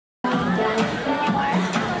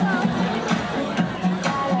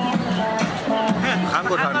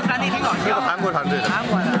Hello,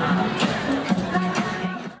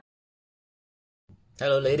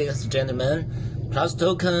 ladies and gentlemen.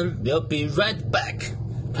 PlusToken will be right back.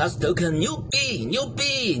 PlusToken newbie.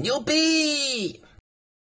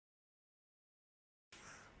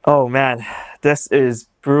 Oh man, this is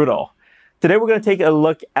brutal. Today we're going to take a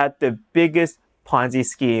look at the biggest Ponzi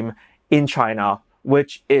scheme in China,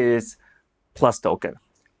 which is PlusToken.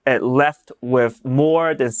 It left with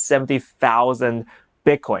more than 70,000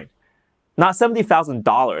 Bitcoin. Not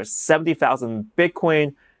 $70,000, 70,000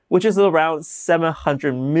 Bitcoin, which is around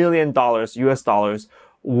 $700 million US dollars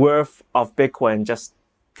worth of Bitcoin just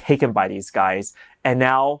taken by these guys. And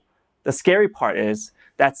now the scary part is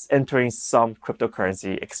that's entering some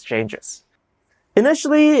cryptocurrency exchanges.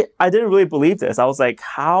 Initially, I didn't really believe this. I was like,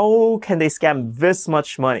 how can they scam this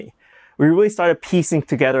much money? We really started piecing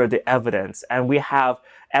together the evidence, and we have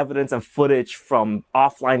evidence and footage from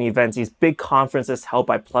offline events, these big conferences held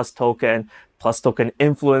by PlusToken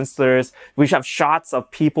influencers. We have shots of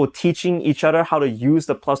people teaching each other how to use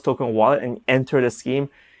the PlusToken wallet and enter the scheme.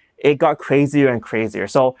 It got crazier and crazier.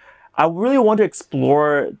 So I really want to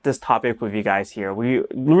explore this topic with you guys here. We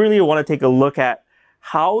really want to take a look at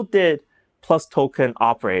how did PlusToken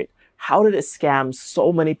operate? How did it scam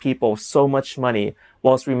so many people so much money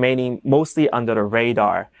whilst remaining mostly under the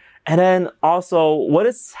radar? And then also, what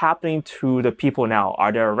is happening to the people now?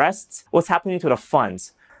 Are there arrests? What's happening to the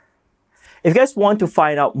funds? If you guys want to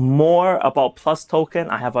find out more about PlusToken,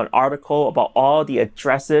 I have an article about all the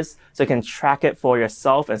addresses so you can track it for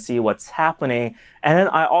yourself and see what's happening. And then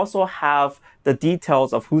I also have the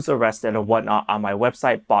details of who's arrested and whatnot on my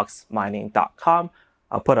website, boxmining.com.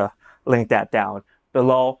 I'll put a link that down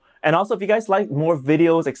below. And also, if you guys like more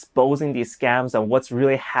videos exposing these scams and what's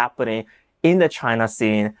really happening in the China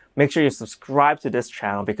scene, make sure you subscribe to this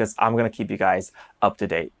channel because I'm going to keep you guys up to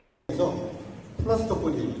date.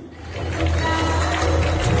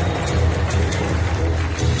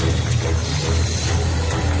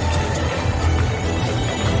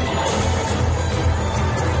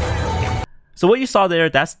 So what you saw there,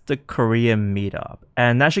 that's the Korean meetup.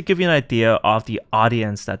 And that should give you an idea of the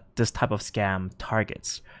audience that this type of scam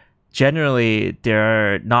targets. Generally,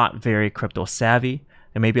 they're not very crypto savvy.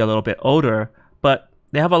 They may be a little bit older, but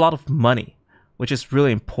they have a lot of money, which is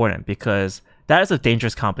really important because that is a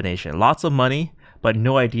dangerous combination. Lots of money, but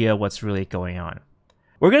no idea what's really going on.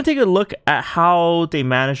 We're going to take a look at how they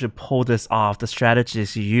managed to pull this off, the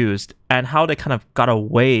strategies used, and how they kind of got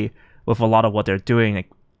away with a lot of what they're doing, like,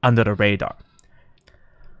 under the radar.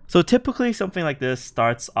 So typically something like this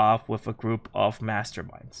starts off with a group of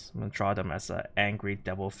masterminds. I'm going to draw them as an angry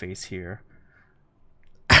devil face here.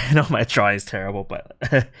 I know my drawing is terrible, but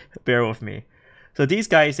bear with me. So these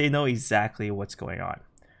guys, they know exactly what's going on.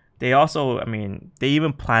 They also, they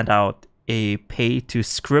even planned out a pay to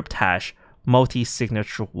script hash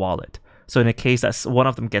multi-signature wallet. So in the case that one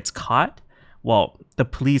of them gets caught, well, the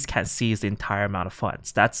police can't seize the entire amount of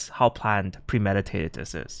funds. That's how planned, premeditated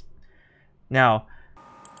this is. Now,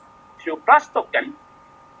 to PlusToken,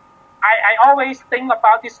 I always think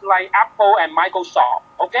about this like Apple and Microsoft,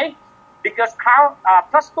 okay? Because how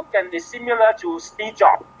PlusToken is similar to Steve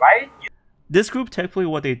Jobs, right? This group, typically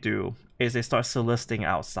what they do is they start soliciting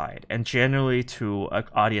outside, and generally to an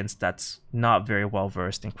audience that's not very well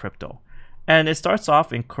versed in crypto. And it starts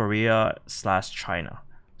off in Korea/China.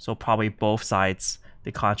 So probably both sides,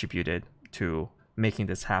 they contributed to making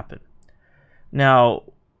this happen. Now,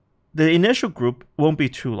 the initial group won't be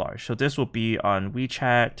too large. So this will be on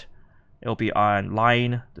WeChat, it'll be on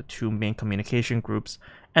Line, the two main communication groups.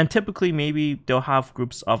 And typically maybe they'll have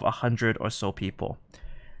groups of 100 or so people.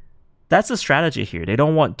 That's the strategy here. They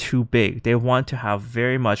don't want too big. They want to have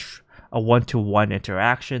very much a one-to-one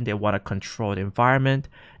interaction. They want a controlled environment.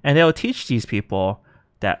 And they'll teach these people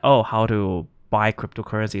that, how to buy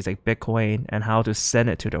cryptocurrencies like Bitcoin and how to send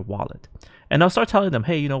it to their wallet. And they'll start telling them,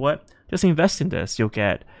 hey, you know what? Just invest in this. You'll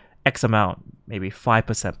get X amount, maybe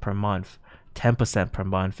 5% per month, 10% per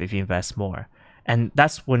month if you invest more. And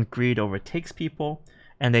that's when greed overtakes people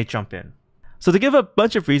and they jump in. So to give a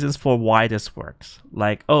bunch of reasons for why this works,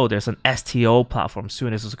 like, there's an STO platform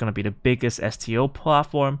soon. This is going to be the biggest STO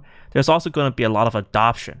platform. There's also going to be a lot of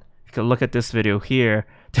adoption. You can look at this video here.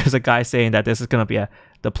 There's a guy saying that this is going to be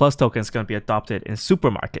the PlusToken is going to be adopted in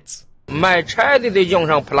supermarkets. 卖菜的都用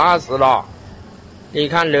上 Plus 了，你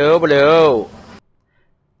看流不流？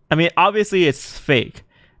 Obviously it's fake,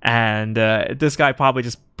 and this guy probably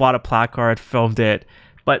just bought a placard, filmed it.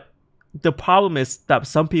 But the problem is that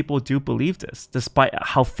some people do believe this, despite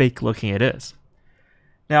how fake looking it is.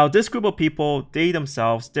 Now, this group of people, they're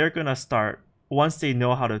going to start, once they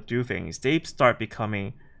know how to do things, they start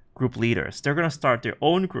becoming group leaders. They're going to start their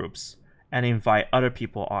own groups and invite other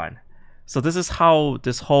people on. So this is how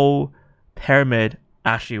this whole pyramid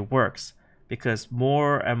actually works, because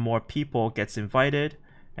more and more people gets invited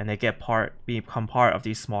and they become part of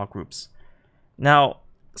these small groups. Now,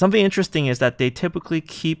 something interesting is that they typically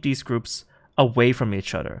keep these groups away from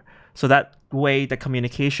each other. So that way, the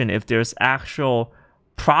communication, if there's actual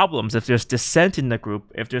problems, if there's dissent in the group,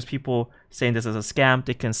 if there's people saying this is a scam,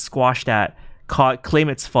 they can squash that, claim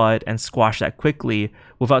it's FUD, and squash that quickly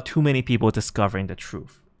without too many people discovering the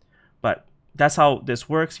truth. But that's how this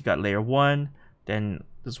works. You got layer 1, then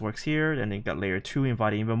this works here, then you got layer 2,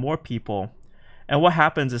 inviting even more people. And what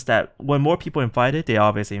happens is that when more people invited, they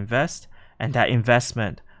obviously invest, and that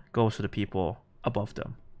investment goes to the people above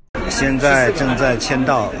them. 现在正在签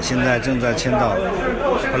到 PlusToken 正在签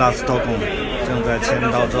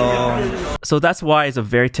到中 So that's why it's a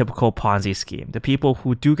very typical Ponzi scheme. The people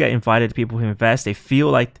who do get invited, the people who invest, they feel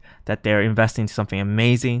like that they're investing into something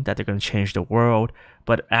amazing, that they're going to change the world,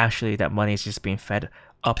 but actually that money is just being fed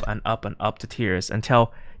up and up and up to tiers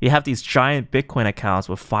until you have these giant Bitcoin accounts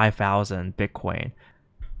with 5,000 Bitcoin.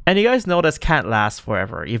 And you guys know this can't last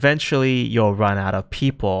forever. Eventually, you'll run out of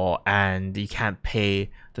people and you can't pay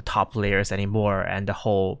the top layers anymore, and the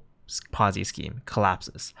whole Ponzi scheme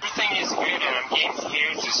collapses. Everything is good, and I'm getting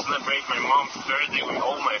here to celebrate my mom's birthday with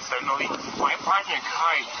all my family. My partner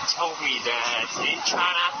Kai told me that in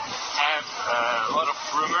China have a lot of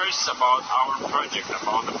rumors about our project,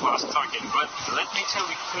 about the PlusToken. But let me tell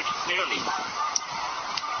you pretty clearly.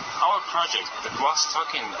 Our project, the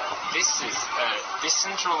PlusToken, this is a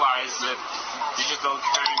decentralized digital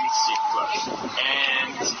currency club,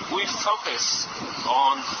 and we focus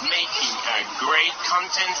on making great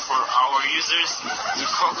content for our users. We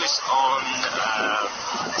focus on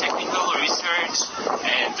technical research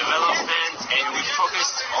and development, and we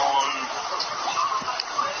focus on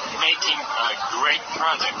making a great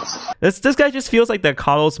product. This guy just feels like the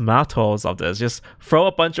Carlos Matos of this. Just throw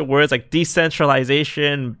a bunch of words like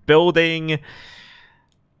decentralization, building.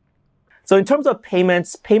 So in terms of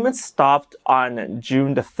payments stopped on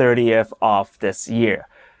June the 30th of this year.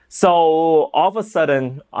 So all of a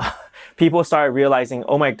sudden, people started realizing,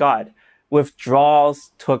 oh my God,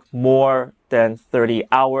 withdrawals took more than 30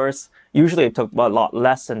 hours. Usually it took a lot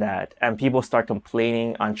less than that. And people start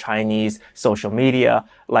complaining on Chinese social media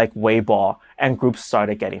like Weibo, and groups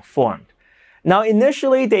started getting formed. Now,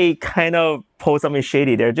 initially, they kind of posed something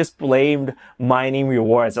shady. They just blamed mining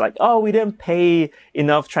rewards. They're like, oh, we didn't pay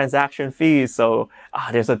enough transaction fees, so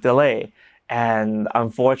there's a delay. And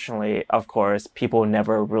unfortunately, of course, people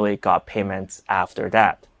never really got payments after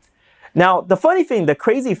that. Now, the funny thing, the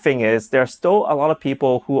crazy thing is there are still a lot of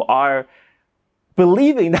people who are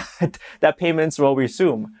believing that payments will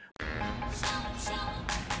resume.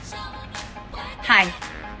 Hi,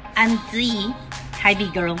 I'm Ziyi,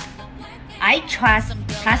 Taipei girl. I trust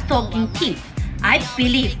PlusToken team. I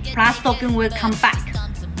believe PlusToken will come back.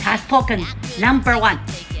 PlusToken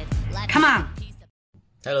 #1. Come on.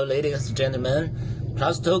 Hello, ladies and gentlemen.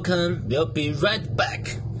 PlusToken will be right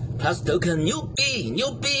back. PlusToken newbie.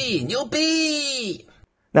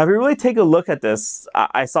 Now, if you really take a look at this,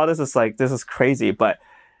 I saw this as like, this is crazy, but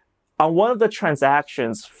on one of the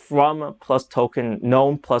transactions from PlusToken,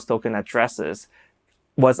 known PlusToken addresses,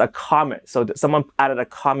 was a comment. So someone added a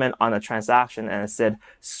comment on a transaction and it said,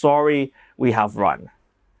 sorry, we have run.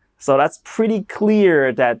 So that's pretty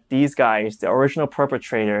clear that these guys, the original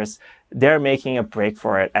perpetrators, they're making a break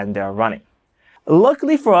for it and they're running.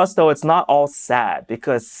 Luckily for us, though, it's not all sad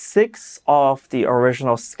because 6 of the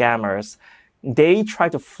original scammers, they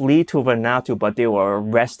tried to flee to Vanuatu, but they were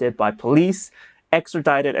arrested by police,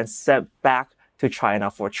 extradited, and sent back to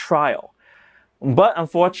China for trial. But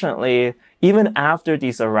unfortunately, even after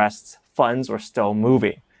these arrests, funds were still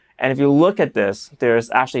moving. And if you look at this, there's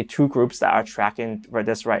actually 2 groups that are tracking for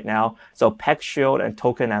this right now. So PeckShield and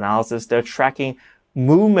Token Analysis, they're tracking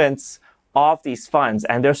movements of these funds,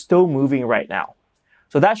 and they're still moving right now.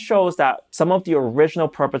 So that shows that some of the original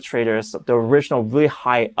perpetrators, the original really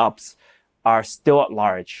high ups, are still at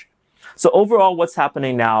large. So overall, what's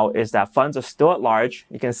happening now is that funds are still at large.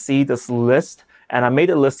 You can see this list, and I made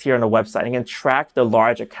a list here on the website. You can track the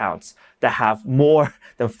large accounts that have more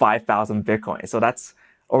than 5,000 Bitcoin. So that's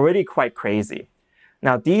already quite crazy.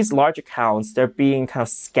 Now, these large accounts, they're being kind of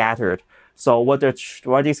scattered. So what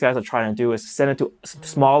these guys are trying to do is send it to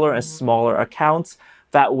smaller and smaller accounts.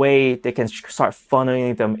 That way, they can start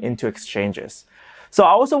funneling them into exchanges. So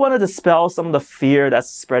I also want to dispel some of the fear that's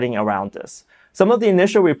spreading around this. Some of the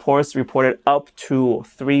initial reports reported up to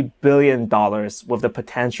 $3 billion with the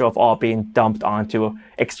potential of all being dumped onto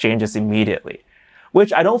exchanges immediately,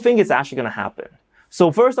 which I don't think is actually going to happen. So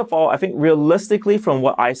first of all, I think realistically from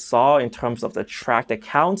what I saw in terms of the tracked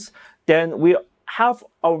accounts, then we have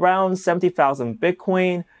around 70,000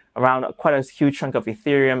 Bitcoin, around quite a huge chunk of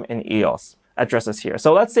Ethereum and EOS addresses here.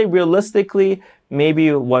 So let's say realistically,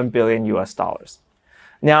 maybe 1 billion US dollars.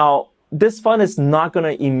 Now, this fund is not going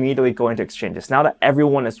to immediately go into exchanges. Now that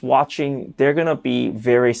everyone is watching, they're going to be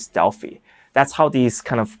very stealthy. That's how these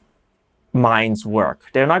kind of minds work.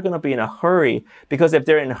 They're not going to be in a hurry, because if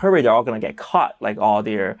they're in a hurry, they're all going to get caught, like all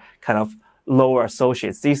their kind of lower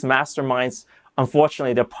associates. These masterminds,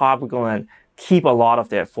 unfortunately, they're probably going to keep a lot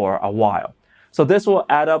of it for a while. So this will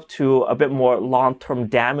add up to a bit more long-term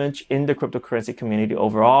damage in the cryptocurrency community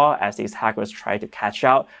overall, as these hackers try to catch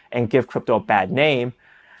out and give crypto a bad name.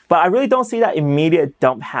 But I really don't see that immediate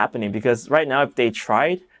dump happening, because right now, if they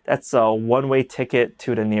tried, that's a one-way ticket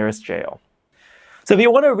to the nearest jail. So if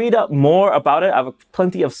you want to read up more about it, I have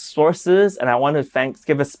plenty of sources, and I want to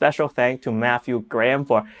give a special thank to Matthew Graham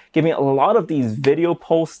for giving a lot of these video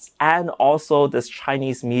posts and also this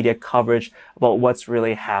Chinese media coverage about what's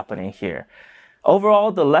really happening here.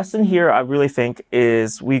 Overall, the lesson here, I really think,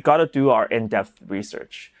 is we got to do our in-depth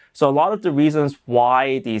research. So a lot of the reasons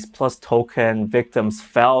why these PlusToken victims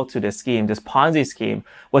fell to this scheme, this Ponzi scheme,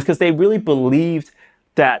 was because they really believed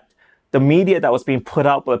that the media that was being put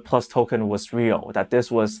out with PlusToken was real, that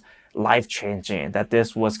this was life-changing, that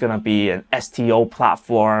this was going to be an STO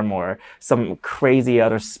platform or some crazy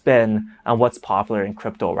other spin on what's popular in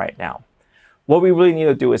crypto right now. What we really need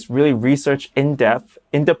to do is really research in depth,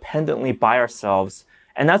 independently by ourselves,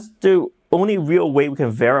 and that's the only real way we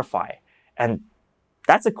can verify. And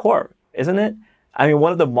that's a core, isn't it? I mean,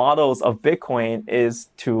 one of the models of Bitcoin is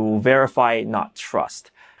to verify, not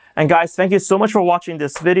trust. And guys, thank you so much for watching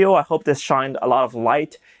this video. I hope this shined a lot of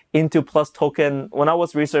light into PlusToken. When I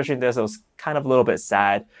was researching this, it was kind of a little bit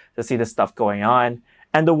sad to see this stuff going on.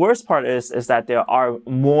 And the worst part is that there are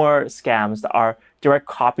more scams that are direct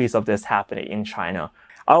copies of this happening in China.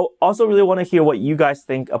 I also really want to hear what you guys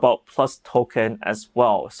think about PlusToken as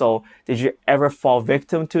well. So did you ever fall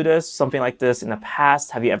victim to this, something like this in the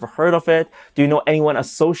past? Have you ever heard of it? Do you know anyone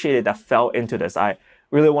associated that fell into this? I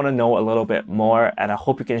really want to know a little bit more, and I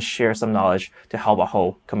hope you can share some knowledge to help our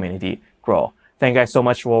whole community grow. Thank you guys so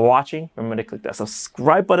much for watching. Remember to click that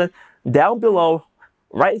subscribe button down below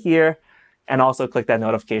right here, and also click that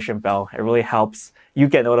notification bell. It really helps you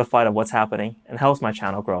get notified of what's happening and helps my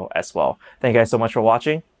channel grow as well. Thank you guys so much for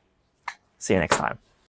watching. See you next time.